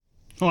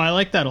Oh, I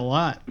like that a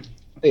lot.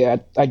 Yeah,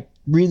 I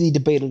really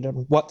debated on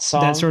what That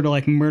song. sort of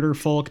like murder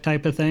folk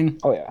type of thing.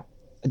 Oh yeah,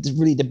 I just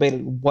really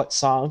debated what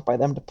song by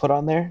them to put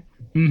on there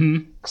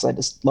Mm-hmm. because I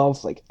just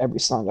love like every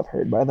song I've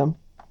heard by them,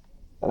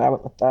 and I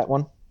went with that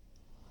one.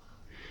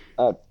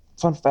 Uh,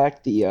 Fun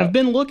fact: the I've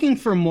been looking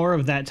for more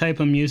of that type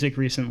of music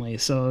recently,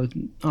 so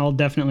I'll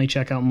definitely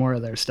check out more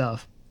of their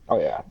stuff. oh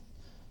yeah,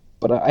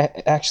 but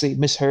I actually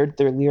misheard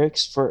their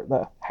lyrics for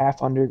the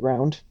half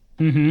underground,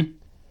 Mm-hmm.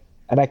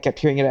 and I kept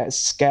hearing it as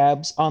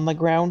scabs on the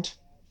ground.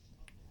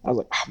 I was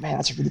like, oh man,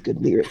 that's a really good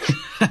lyric.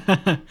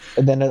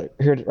 And then I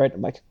heard it right.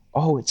 I'm like,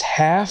 oh, it's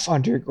half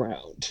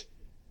underground.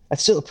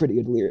 That's still a pretty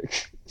good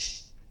lyric.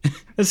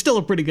 It's still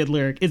a pretty good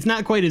lyric. It's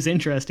not quite as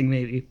interesting,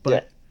 maybe, Yeah.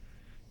 but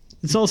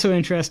it's also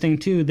interesting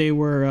too. They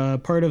were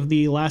part of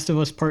the Last of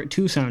Us Part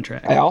Two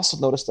soundtrack. I also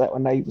noticed that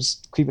when I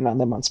was creeping on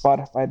them on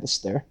Spotify this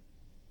there.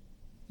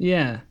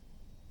 Yeah,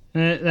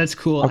 that's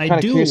cool. I'm I kind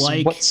of do curious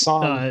what like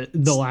song.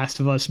 The Last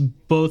of Us.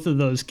 Both of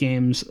those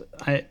games.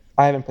 I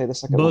haven't played the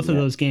second one Both of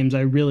yet. those games.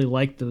 I really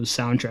like those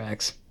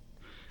soundtracks.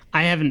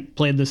 I haven't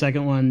played the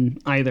second one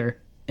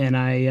either, and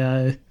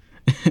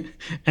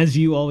as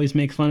you always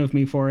make fun of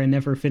me for, I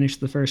never finished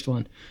the first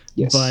one.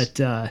 Yes. But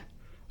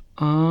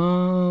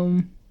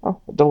um, Oh,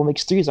 Double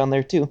Makes Threes on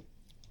there too.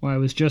 well, I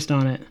was just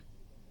on it.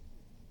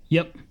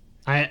 Yep,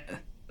 I.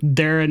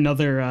 They're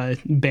another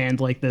band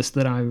like this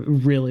that I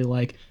really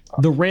like.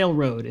 The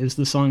Railroad is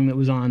the song that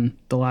was on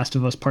The Last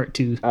of Us Part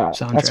Two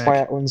That's why soundtrack,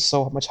 that one's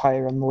so much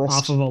higher on the off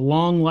list. of A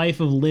Long Life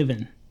of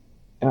Living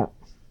Yeah.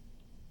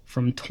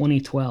 from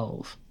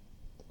 2012.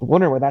 I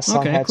wonder why that song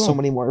Okay, had so cool.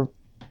 many more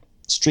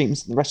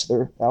streams than the rest of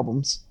their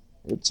albums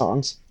or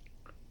songs.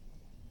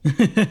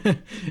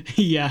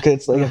 Yeah, Because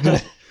it's like a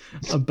good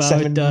about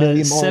 7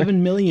 million more.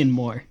 7 million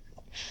more.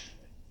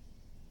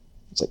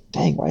 It's like,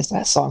 dang, why is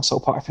that song so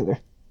popular?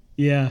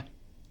 Yeah.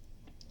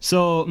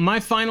 So my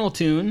final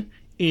tune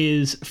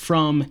is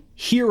from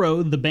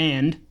Hero the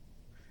band,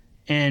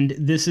 and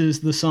this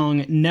is the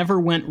song "Never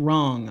Went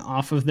Wrong"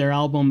 off of their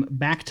album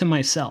 "Back to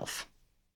Myself."